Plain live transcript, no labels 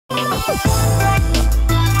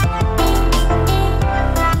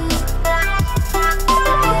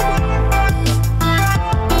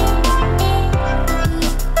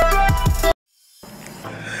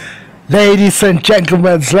Ladies and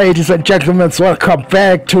gentlemen, welcome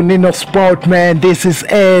back to Nino Sport, man. This is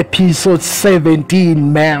episode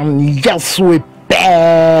 17, man. Yes, we're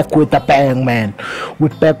back with a bang, man. We're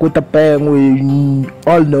back with a bang. We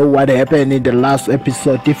all know what happened in the last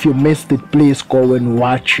episode. If you missed it, please go and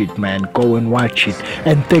watch it, man. Go and watch it.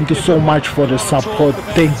 And thank you so much for the support.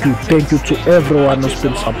 Thank you to everyone who's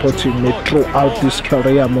been supporting me throughout this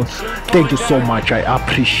career, man. Thank you so much. I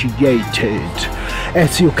appreciate it.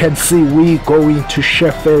 As you can see, we going to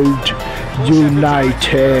Sheffield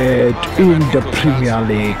United in the Premier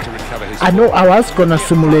League. I know I was gonna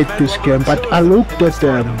simulate this game, but I looked at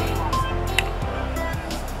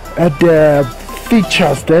the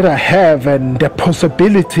features that I have and the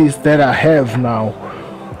possibilities that I have now,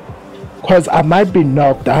 because I might be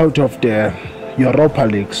knocked out of the Europa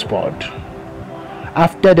League spot.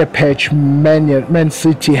 After the patch, Man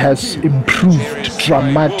City has improved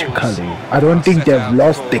dramatically. I don't think they've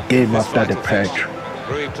lost the game after the patch.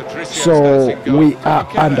 So we are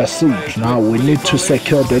under siege now. We need to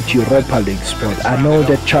secure that Europa League spot. I know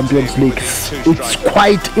that Champions League, it's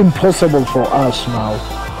quite impossible for us now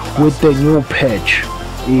with the new patch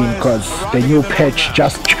because the new patch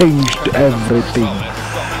just changed everything.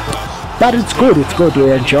 But it's good,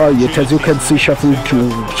 we enjoy it. As you can see,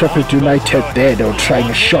 Sheffield United there, they were trying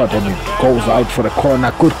a shot and it goes out for the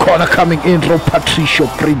corner. Good corner coming in from Patricio,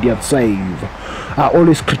 brilliant save. I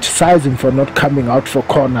always criticize him for not coming out for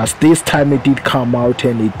corners. This time he did come out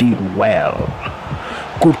and he did well.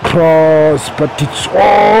 Good cross, but it's,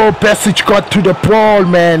 oh, Besic got to the ball,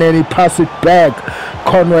 man, and he passed it back.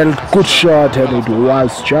 Conwell, good shot, and it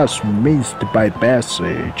was just missed by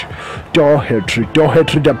Besic. Doherty,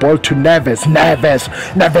 the ball to Neves.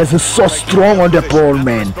 Neves is so strong on the ball,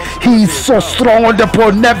 man. He is so strong on the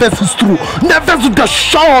ball. Neves is through. Neves with the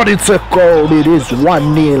shot, it's a goal. It is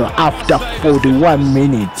 1-0 after 41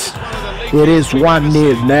 minutes. It is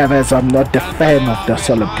 1-0. Neves, I'm not the fan of the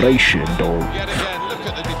celebration, though.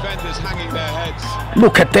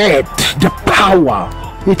 Look at that, the power.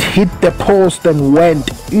 It hit the post and went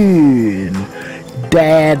in.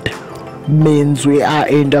 That means we are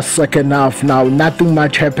in the second half now. Nothing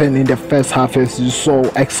much happened in the first half, as you saw,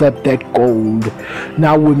 except that goal.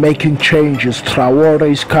 Now we're making changes. Traore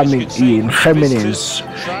is coming in. Jimenez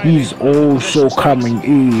is also coming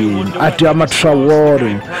in. Adama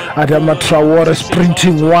Traore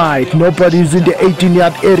sprinting wide. Nobody's in the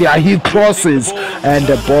 18-yard area. He crosses and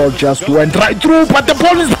the ball just went right through, but the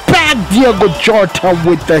ball is back. Diego Jota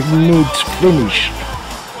with the neat finish.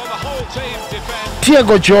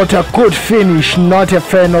 Diego Jota, good finish. Not a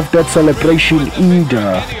fan of that celebration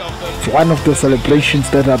either. It's one of the celebrations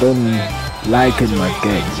that I don't like in my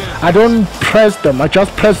game. I don't press them, I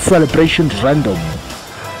just press celebrations random.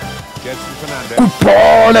 Good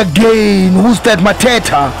ball again. Who's that?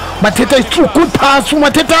 Mateta is through. Good pass from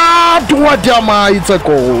Mateta to Adama. It's a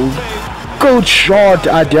goal. Good shot,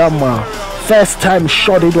 Adama. First time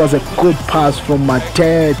shot, it was a good pass from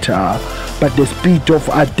Mateta. But the speed of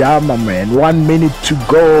Adama, man. 1 minute to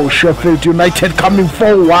go. Sheffield United coming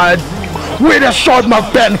forward with a shot.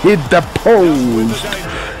 McBain hit the post.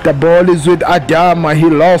 The ball is with Adama. He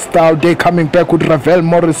lost out. They coming back with Ravel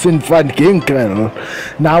Morrison, Van Ginkel.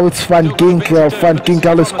 Now it's Van Ginkel. Van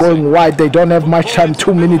Ginkel is going wide. They don't have much time.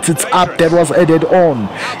 2 minutes. It's up. That was added on.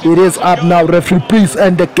 It is up now. Referee, please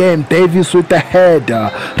end the game. Davis with the header.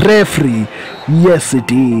 Referee. Yes, it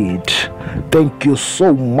did. Thank you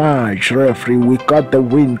so much, referee. We got the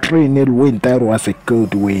win. 3-0 win. That was a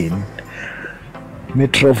good win.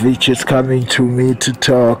 Mitrovic is coming to me to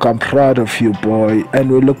talk. I'm proud of you, boy. And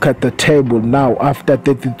we look at the table now. After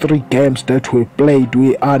 33 games that we played,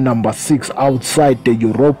 we are number 6 outside the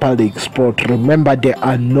Europa League spot. Remember, there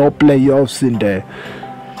are no playoffs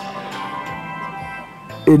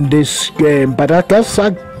in this game, but I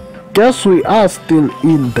guess we are still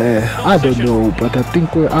in there. I don't know, but I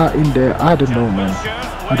think we are in there. I don't know, man.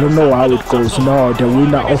 I don't know how it goes. No, the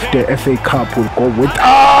winner of the FA Cup will go with...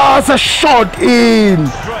 Ah, it's a shot in!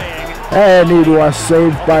 And it was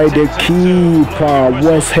saved by the keeper.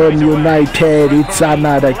 West Ham United. It's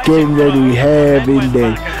another game that we have in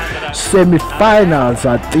the semi-finals,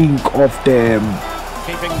 I think, of the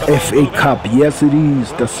FA Cup. Yes, it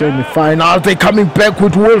is the semi-finals. They're coming back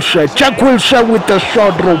with Wilshere. Jack Wilshere with the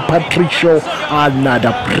shot row. Patricio,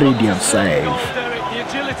 another brilliant save. The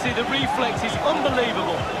agility, the reflex is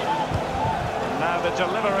unbelievable.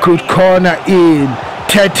 Good corner in.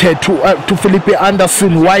 Tete to Felipe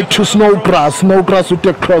Anderson, wide to Snowgrass with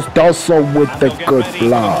the cross, Dawson with the good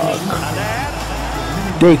block.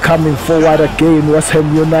 They coming forward again, West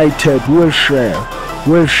Ham United, Wilshere,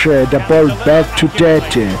 the ball back to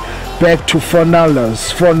Tete, back to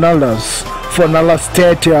Fornellas,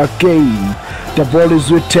 Tete again. The ball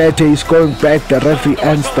is with Tete, he's going back, the referee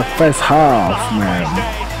ends the first half, man.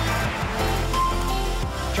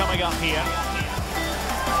 Coming up here.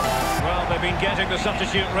 Well, they've been getting the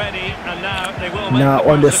substitute ready, and now they will make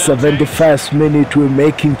on the 71st minute, we're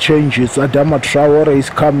making changes. Adama Traore is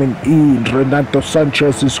coming in, Renato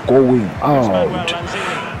Sanchez is going out.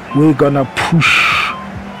 We're gonna push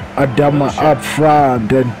Adama up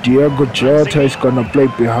front, and Diego Jota is gonna play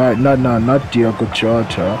behind. No, not Diego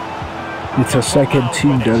Jota. It's a second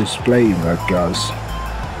team that is playing, I guess.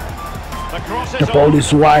 The ball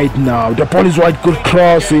is wide now. The ball is wide. Good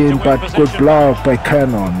crossing, but good block by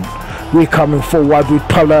Cannon. We're coming forward with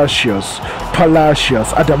Palacios.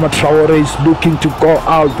 Adama Traore is looking to go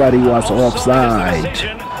out, but he was offside.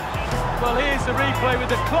 Well, here's the replay with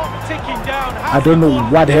the clock ticking down. I don't know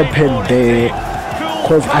what happened there,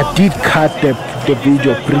 because I did cut the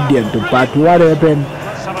video brilliant, but what happened,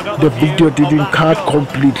 the video didn't cut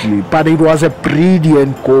completely, but it was a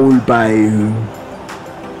brilliant goal by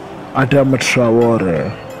Adama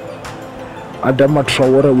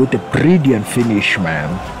Traore with a brilliant finish,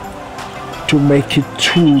 man, to make it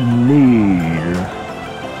 2-0.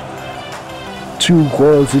 2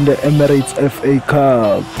 goals in the Emirates FA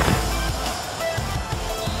Cup.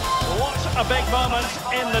 What a big moment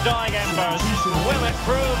in the dying embers. Will it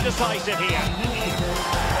prove decisive here?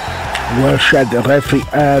 Wilshere, the referee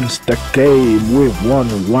ends the game with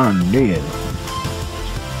 1-0.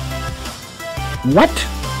 What?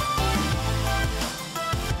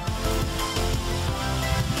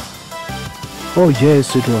 Oh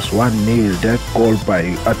yes, it was 1-0. That goal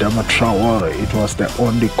by Adama Traore, it was the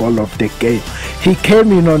only goal of the game. He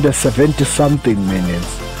came in on the 70-something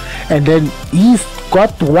minutes, and then he's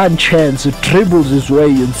got one chance, he dribbles his way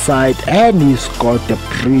inside, and he's got the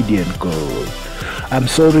brilliant goal. I'm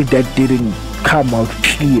sorry that didn't come out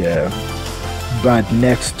clear, but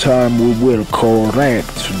next time we will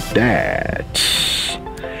correct that.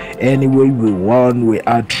 Anyway, we won. We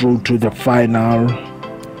are through to the final,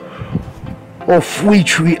 of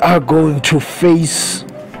which we are going to face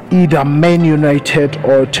either Man United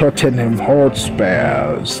or Tottenham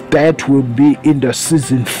Hotspurs. That will be in the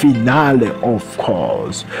season finale, of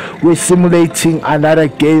course. We're simulating another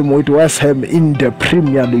game with West Ham in the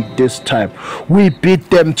Premier League this time. We beat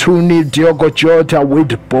them 2-0, Diogo Jota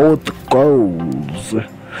with both goals.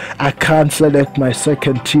 I can't select my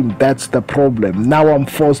second team, that's the problem. Now I'm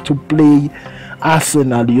forced to play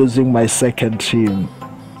Arsenal using my second team,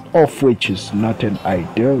 of which is not an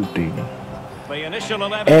ideal thing.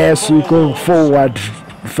 As we go forward,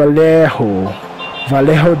 Vallejo,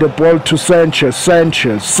 the ball to Sanchez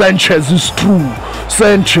is through.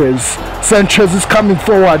 Sanchez is coming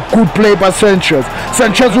forward. Good play by Sanchez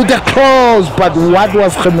with the cross, but what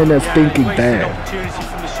was Jimenez thinking there?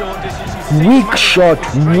 Weak shot.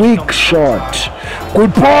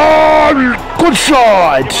 Good ball, good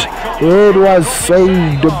shot. It was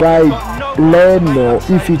saved by Leno.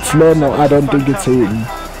 If it's Leno, I don't think it's him.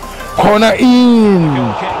 Corner in.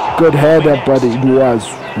 Good header, but it was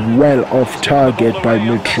well off target by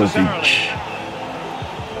Mitrovic.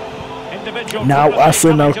 Now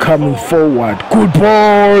Arsenal coming forward. Good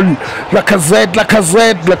ball. Lacazette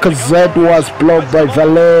was blocked by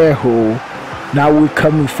Vallejo. Now we're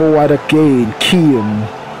coming forward again. Kim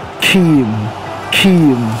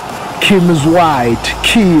is wide.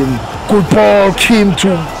 Good ball. Kim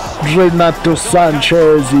to Renato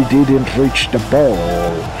Sanchez. He didn't reach the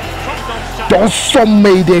ball. Dawson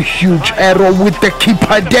made a huge error with the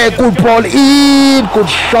keeper there. Good ball in. Good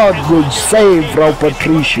shot. Good save from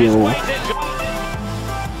Patricio.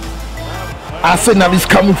 Arsenal is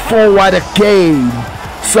coming forward again.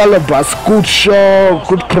 Salabas, good shot,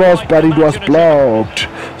 good cross, but it was blocked.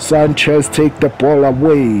 Sanchez take the ball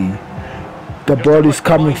away. The ball is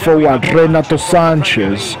coming forward. Renato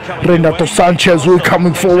Sanchez will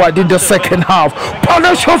coming forward in the second half.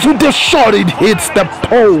 Palacios with the shot, it hits the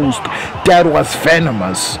post. That was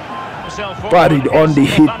venomous, but it only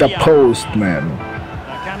hit the post, man.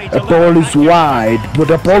 The ball is wide, but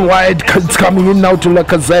the ball wide is coming in now to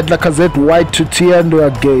Lacazette wide to Tiende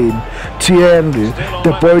again. Tiende,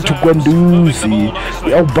 the boy to Guendouzi,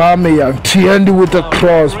 Aubameyang, Tiende with the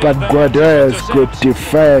cross, but Guedes good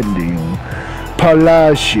defending.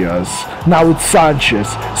 Palacios. Now it's Sanchez.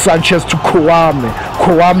 Sanchez to Kwame.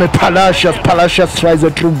 Kwame, Palacios. Palacios tries a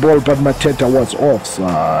through ball, but Mateta was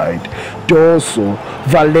offside. Doso,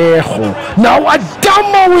 Vallejo. Now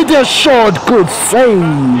Adama with a shot. Good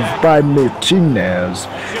save by Martinez.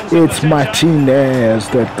 It's Martinez,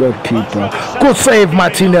 that goalkeeper. Good save,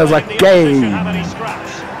 Martinez again.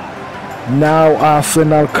 Now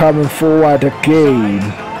Arsenal coming forward again.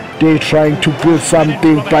 They're trying to build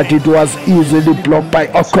something, but it was easily blocked by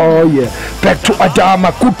Okoye. Back to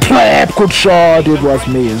Adama. Good play, good shot. It was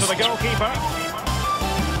missed.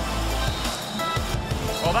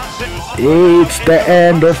 It's the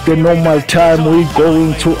end of the normal time. We're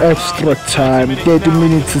going to extra time. 30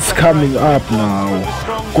 minutes is coming up now.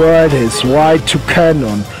 Guedes wide to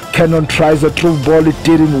Cannon. Cannon tries a through ball, it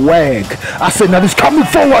didn't work. Arsenal is coming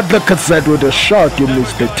forward. Look at that with a shot. You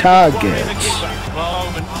missed the target.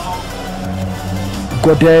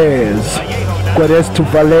 Guedes to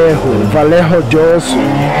Vallejo. Vallejo Doso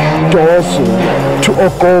to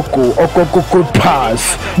Okoko. Okoko good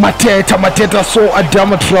pass. Mateta saw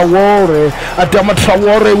Adama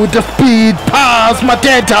Traore with the speed pass.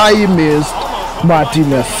 Mateta, he missed.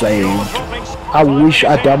 Martinez saved. I wish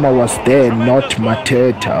Adama was there, not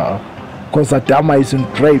Mateta, because Adama is in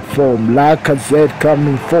great form. Lacazette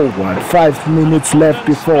coming forward. 5 minutes left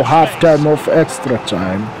before halftime of extra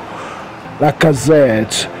time.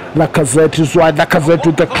 Lacazette is wide. Lacazette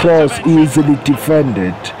with the cross, easily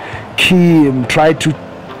defended. Kim tried to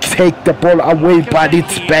take the ball away, but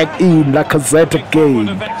it's back in. Lacazette again.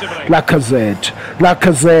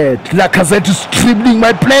 Lacazette is dribbling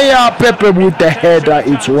my player. Pepe with the header,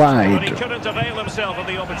 it's wide.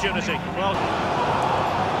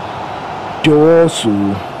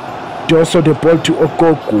 Doso the ball to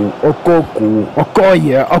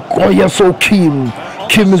Okoye, so Kim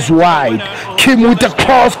is wide. Kim with the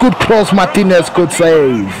cross, good cross. Martinez could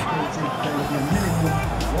save.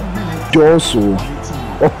 Doso.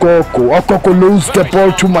 Okoko lose the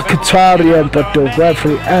ball to Mkhitaryan, but the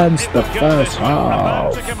referee ends the first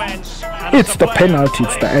half. It's the penalty,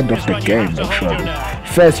 it's the end of the game actually.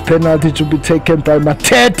 First penalty to be taken by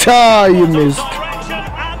Mateta, he missed.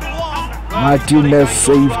 Martinez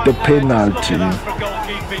saved the penalty.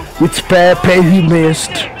 It's Pepe, he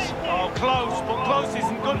missed.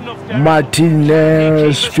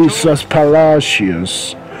 Martinez versus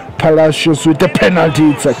Palacios. Palacios with the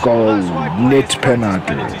penalty, it's a goal, net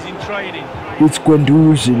penalty. It's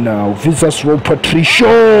Guendouzi now, versus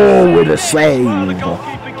Patricio with a save.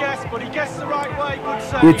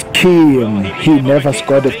 It's Kim, he never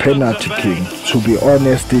scored a penalty, Kim. To be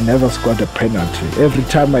honest, he never scored a penalty. Every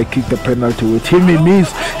time I kick the penalty with him, he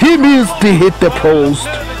missed, he hit the post.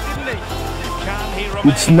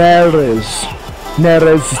 It's Neres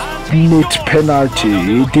net penalty,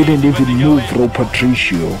 he didn't even move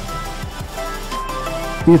Patricio.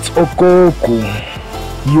 It's Okoko,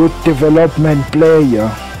 youth development player.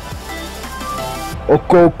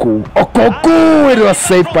 Okoko, it was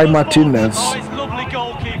saved by Martinez.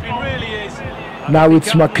 Now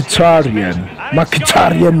it's Mkhitaryan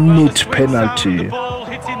net penalty.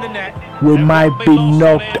 We might be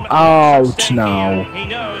knocked out now.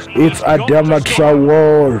 It's Adama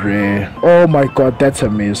Traore. Oh my god, that's a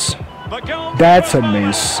miss. That's a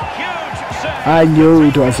miss. I knew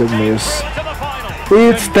it was a miss.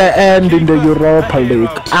 It's the end in the Europa League,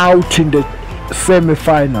 out in the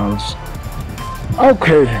semi-finals.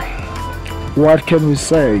 Okay, what can we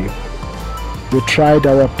say? We tried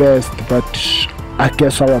our best, but I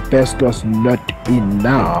guess our best was not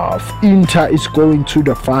enough. Inter is going to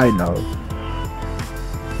the final.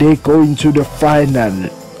 They go into the final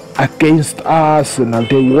against Arsenal.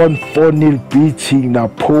 They won 4-0, beating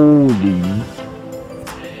Napoli.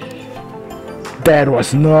 That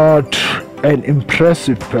was not an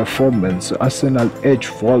impressive performance. Arsenal edge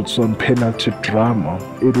falls on penalty drama.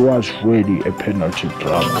 It was really a penalty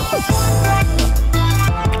drama.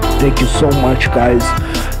 Thank you so much, guys.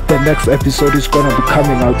 The next episode is gonna be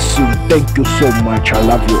coming out soon. Thank you so much. I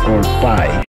love you all. Bye.